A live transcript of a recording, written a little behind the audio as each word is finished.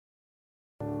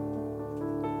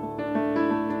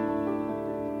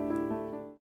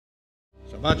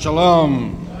Shabbat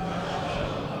shalom.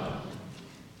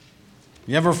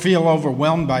 You ever feel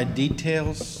overwhelmed by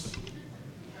details?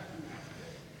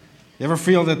 You ever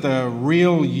feel that the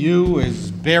real you is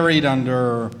buried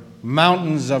under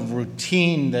mountains of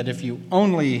routine, that if you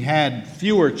only had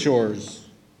fewer chores,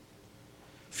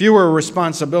 fewer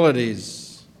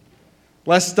responsibilities,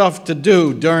 less stuff to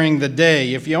do during the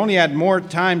day, if you only had more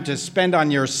time to spend on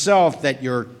yourself, that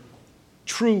your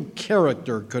true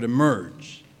character could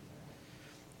emerge?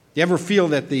 Do you ever feel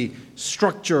that the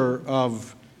structure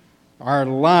of our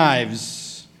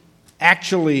lives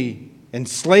actually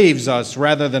enslaves us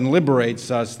rather than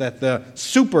liberates us, that the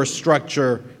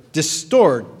superstructure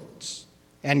distorts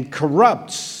and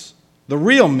corrupts the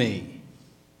real me?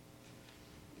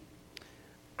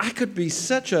 I could be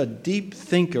such a deep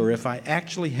thinker if I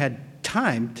actually had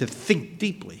time to think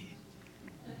deeply.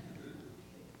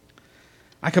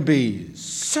 I could be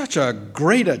such a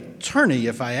great attorney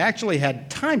if I actually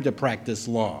had time to practice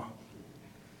law.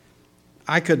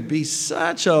 I could be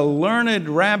such a learned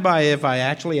rabbi if I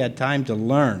actually had time to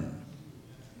learn.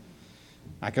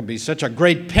 I could be such a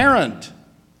great parent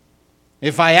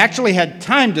if I actually had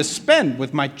time to spend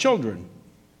with my children.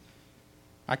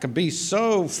 I could be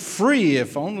so free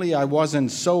if only I wasn't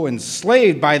so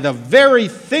enslaved by the very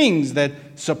things that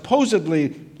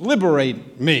supposedly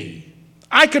liberate me.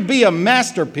 I could be a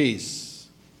masterpiece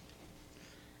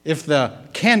if the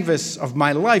canvas of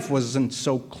my life wasn't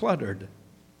so cluttered.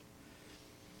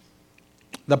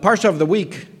 The Parsha of the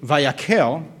week,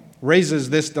 Vayakhel, raises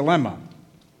this dilemma.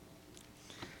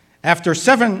 After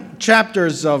 7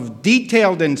 chapters of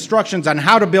detailed instructions on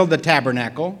how to build the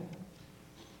tabernacle,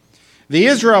 the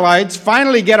Israelites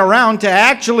finally get around to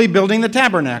actually building the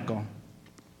tabernacle.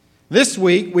 This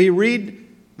week, we read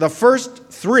the first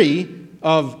 3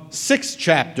 of 6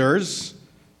 chapters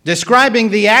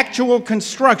describing the actual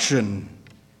construction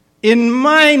in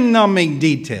mind-numbing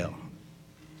detail,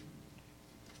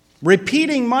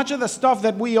 repeating much of the stuff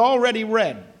that we already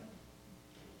read.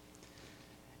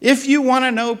 If you want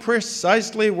to know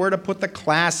precisely where to put the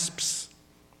clasps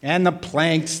and the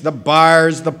planks, the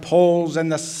bars, the poles,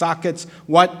 and the sockets,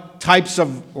 what types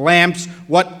of lamps,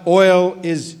 what oil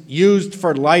is used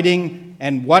for lighting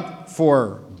and what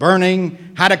for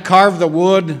burning, how to carve the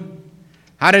wood,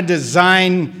 how to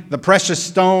design the precious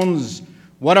stones,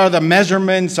 what are the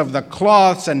measurements of the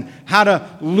cloths, and how to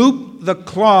loop the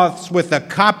cloths with the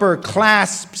copper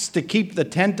clasps to keep the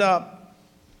tent up,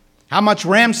 how much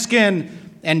ram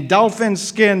skin and dolphin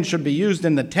skin should be used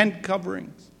in the tent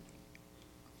coverings,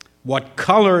 what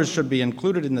colors should be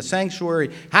included in the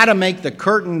sanctuary, how to make the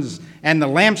curtains and the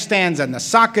lampstands and the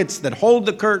sockets that hold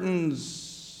the curtains.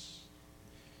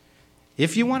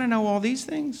 If you want to know all these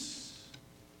things,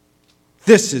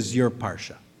 this is your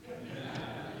Parsha.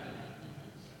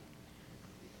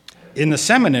 In the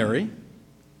seminary,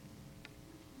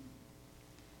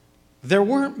 there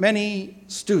weren't many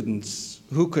students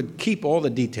who could keep all the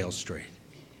details straight.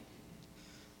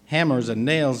 Hammers and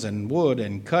nails and wood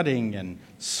and cutting and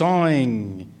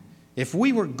sawing. If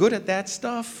we were good at that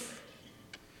stuff,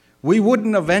 we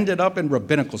wouldn't have ended up in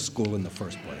rabbinical school in the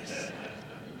first place.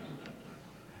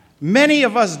 Many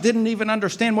of us didn't even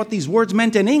understand what these words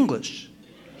meant in English,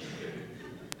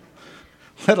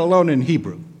 let alone in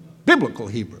Hebrew, biblical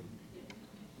Hebrew.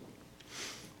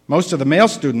 Most of the male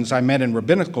students I met in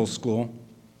rabbinical school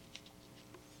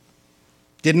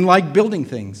didn't like building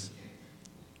things.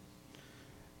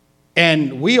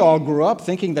 And we all grew up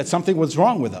thinking that something was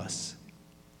wrong with us.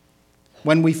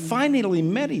 When we finally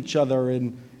met each other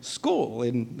in school,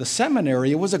 in the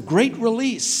seminary, it was a great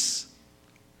release.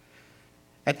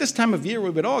 At this time of year, we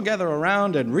would all gather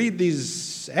around and read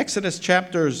these Exodus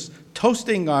chapters,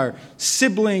 toasting our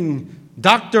sibling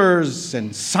doctors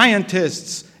and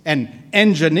scientists and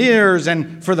engineers,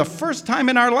 and for the first time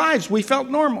in our lives, we felt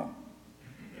normal.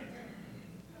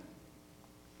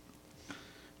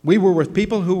 We were with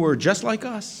people who were just like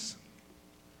us,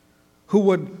 who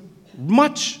would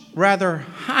much rather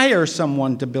hire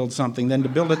someone to build something than to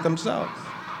build it themselves.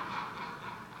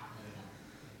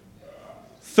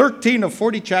 13 of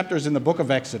 40 chapters in the book of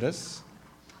Exodus,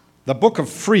 the book of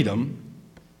freedom,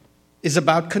 is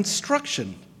about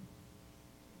construction.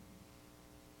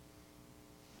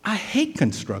 I hate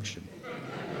construction.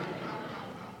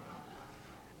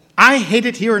 I hate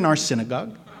it here in our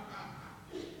synagogue.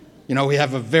 You know, we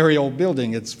have a very old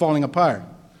building. It's falling apart.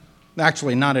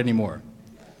 Actually, not anymore.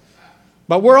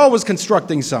 But we're always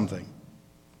constructing something.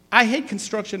 I hate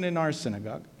construction in our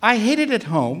synagogue. I hate it at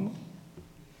home.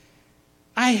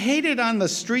 I hate it on the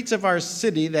streets of our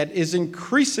city that is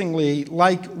increasingly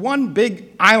like one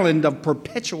big island of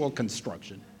perpetual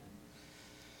construction.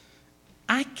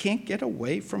 I can't get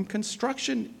away from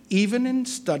construction, even in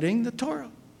studying the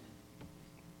Torah.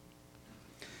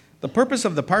 The purpose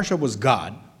of the Parsha was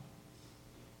God,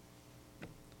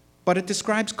 but it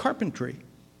describes carpentry.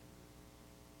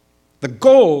 The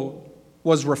goal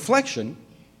was reflection,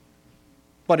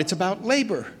 but it's about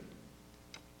labor.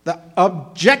 The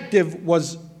objective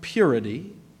was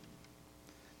purity,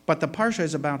 but the Parsha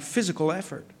is about physical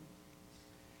effort.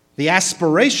 The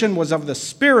aspiration was of the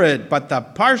spirit, but the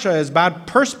Parsha is about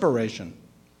perspiration,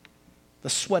 the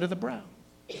sweat of the brow.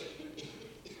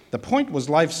 The point was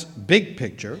life's big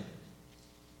picture,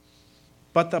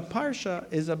 but the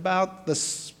Parsha is about the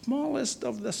smallest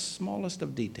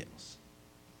of details.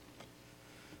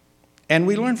 And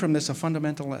we learn from this a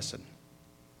fundamental lesson.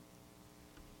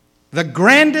 The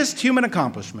grandest human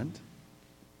accomplishment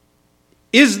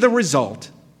is the result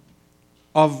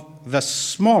of the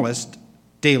smallest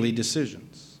daily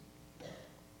decisions.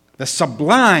 The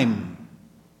sublime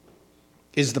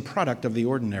is the product of the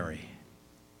ordinary.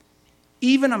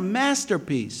 Even a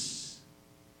masterpiece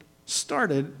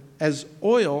started as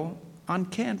oil on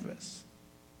canvas.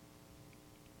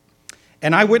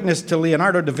 An eyewitness to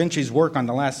Leonardo da Vinci's work on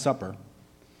the Last Supper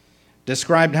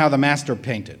described how the master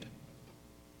painted.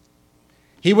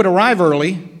 He would arrive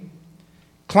early,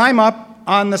 climb up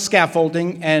on the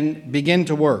scaffolding, and begin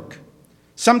to work.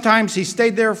 Sometimes he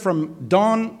stayed there from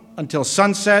dawn until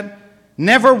sunset,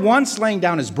 never once laying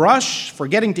down his brush,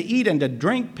 forgetting to eat and to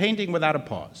drink, painting without a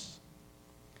pause.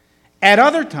 At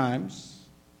other times,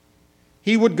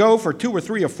 he would go for 2 or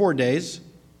 3 or 4 days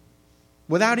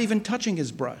without even touching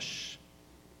his brush,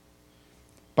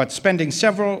 but spending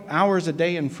several hours a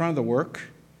day in front of the work,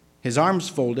 his arms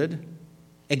folded,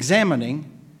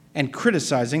 examining and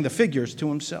criticizing the figures to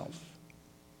himself.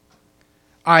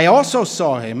 I also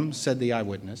saw him, said the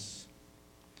eyewitness,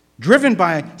 driven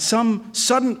by some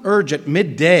sudden urge at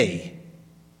midday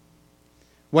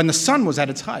when the sun was at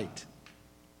its height,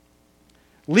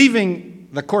 leaving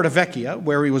the Corte Vecchia,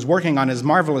 where he was working on his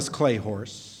marvelous clay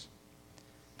horse,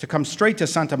 to come straight to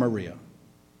Santa Maria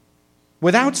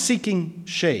without seeking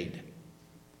shade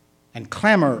and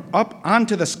clamber up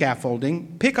onto the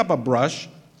scaffolding, pick up a brush,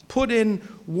 put in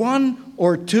 1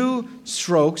 or 2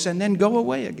 strokes, and then go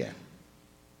away again.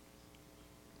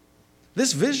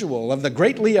 This visual of the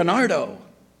great Leonardo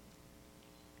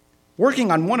working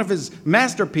on one of his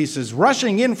masterpieces,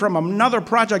 rushing in from another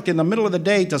project in the middle of the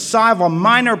day to solve a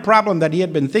minor problem that he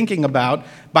had been thinking about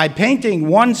by painting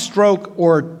 1 stroke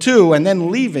or 2 and then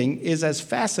leaving, is as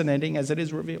fascinating as it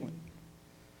is revealing.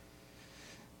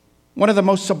 One of the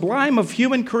most sublime of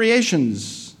human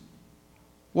creations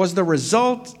was the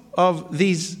result of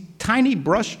these tiny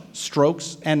brush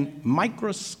strokes and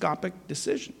microscopic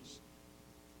decisions.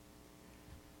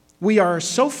 We are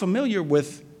so familiar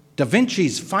with Da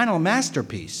Vinci's final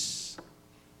masterpiece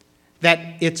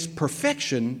that its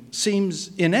perfection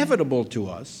seems inevitable to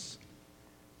us,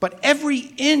 but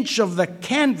every inch of the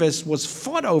canvas was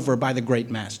fought over by the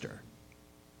great master.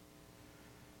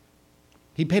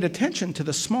 He paid attention to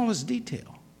the smallest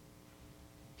detail.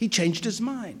 He changed his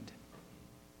mind.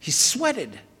 He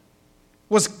sweated,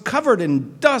 was covered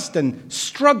in dust, and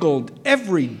struggled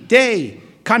every day,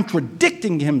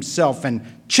 contradicting himself and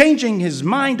changing his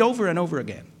mind over and over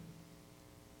again.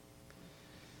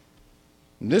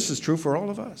 And this is true for all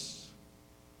of us.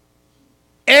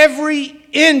 Every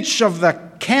inch of the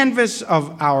canvas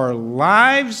of our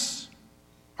lives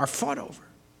are fought over.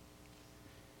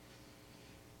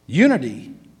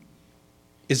 Unity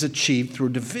is achieved through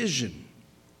division,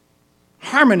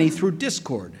 harmony through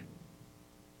discord,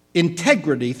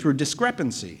 integrity through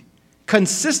discrepancy,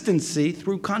 consistency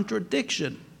through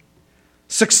contradiction,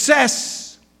 success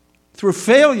through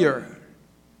failure,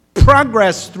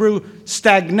 progress through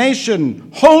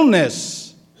stagnation,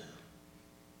 wholeness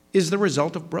is the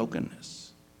result of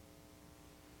brokenness.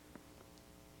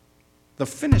 The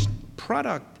finished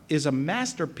product is a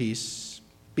masterpiece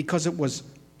because it was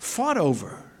fought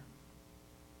over.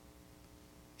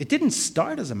 It didn't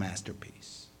start as a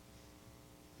masterpiece.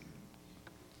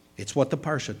 It's what the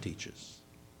Parsha teaches.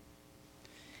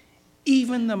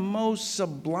 Even the most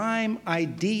sublime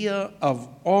idea of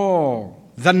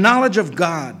all, the knowledge of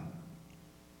God,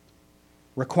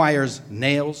 requires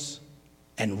nails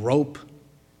and rope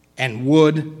and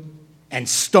wood and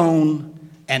stone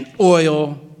and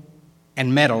oil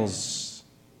and metals.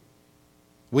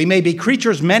 We may be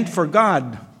creatures meant for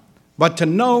God, but to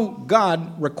know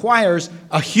God requires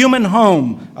a human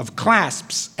home of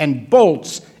clasps and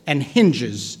bolts and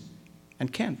hinges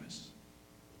and canvas.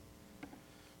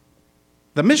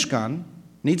 The Mishkan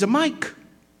needs a mic.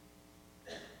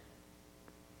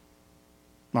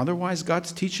 Otherwise,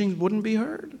 God's teachings wouldn't be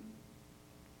heard.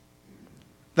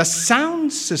 The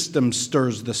sound system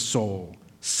stirs the soul,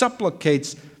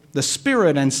 supplicates the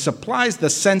spirit, and supplies the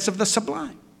sense of the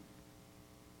sublime.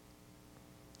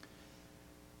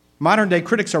 Modern-day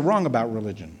critics are wrong about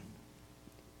religion.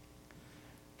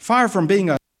 Far from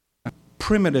being a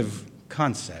primitive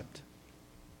concept,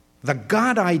 the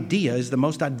God idea is the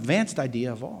most advanced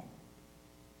idea of all.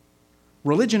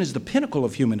 Religion is the pinnacle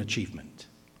of human achievement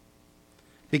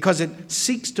because it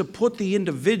seeks to put the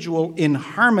individual in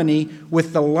harmony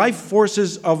with the life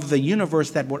forces of the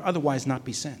universe that would otherwise not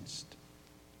be sensed.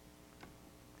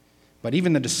 But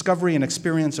even the discovery and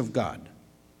experience of God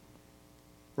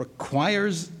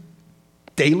requires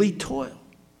daily toil.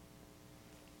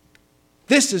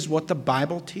 This is what the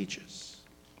Bible teaches.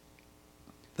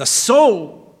 The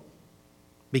soul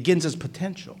begins as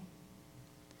potential.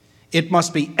 It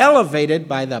must be elevated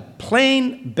by the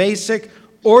plain, basic,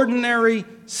 ordinary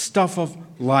stuff of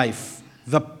life.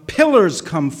 The pillars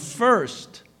come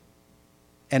first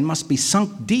and must be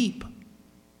sunk deep,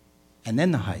 and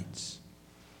then the heights.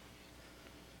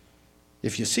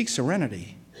 If you seek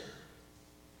serenity,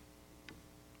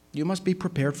 you must be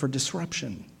prepared for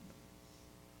disruption.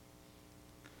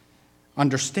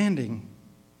 Understanding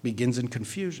begins in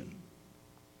confusion.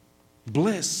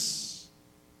 Bliss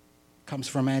comes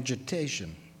from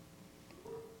agitation.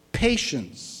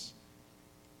 Patience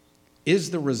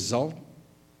is the result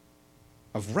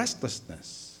of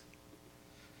restlessness.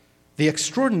 The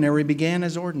extraordinary began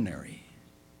as ordinary.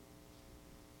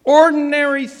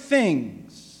 Ordinary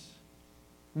things,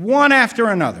 one after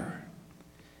another.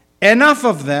 Enough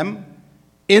of them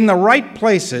in the right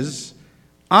places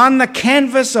on the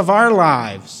canvas of our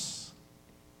lives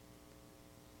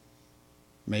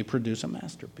may produce a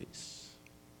masterpiece.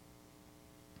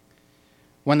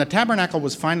 When the tabernacle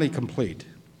was finally complete,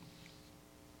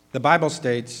 the Bible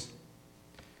states,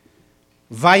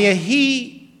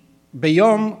 Vayehi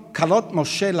beyom kalot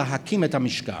Moshe lahakim et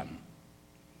hamishkan.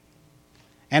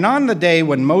 And on the day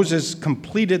when Moses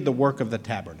completed the work of the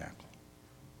tabernacle,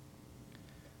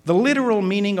 the literal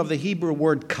meaning of the Hebrew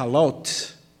word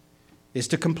kalot is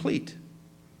to complete.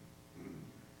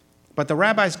 But the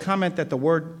rabbis comment that the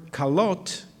word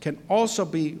kalot can also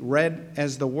be read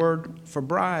as the word for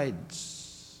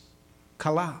brides.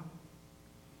 Kala,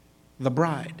 the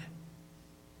bride.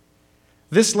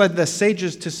 This led the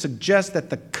sages to suggest that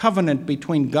the covenant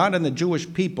between God and the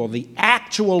Jewish people, the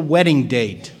actual wedding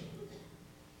date,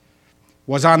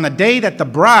 was on the day that the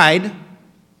bride,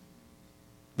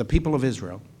 the people of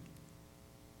Israel,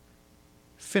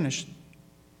 finished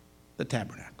the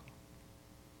tabernacle.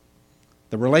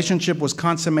 The relationship was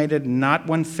consummated not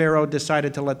when Pharaoh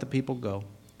decided to let the people go,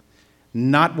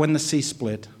 not when the sea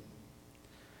split,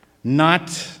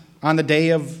 not on the day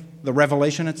of the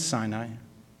revelation at Sinai,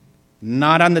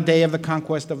 not on the day of the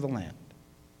conquest of the land.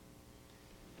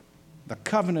 The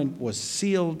covenant was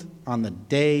sealed on the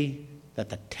day that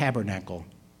the tabernacle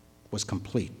was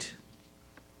complete,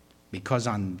 because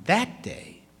on that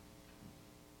day,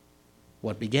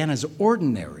 what began as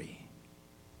ordinary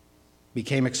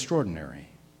became extraordinary.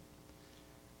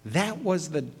 That was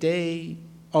the day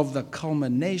of the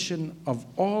culmination of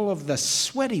all of the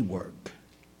sweaty work.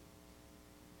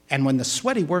 And when the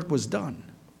sweaty work was done,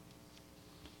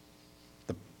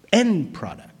 the end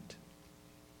product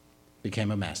became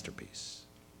a masterpiece.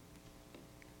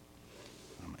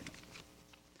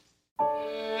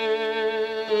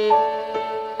 Amen.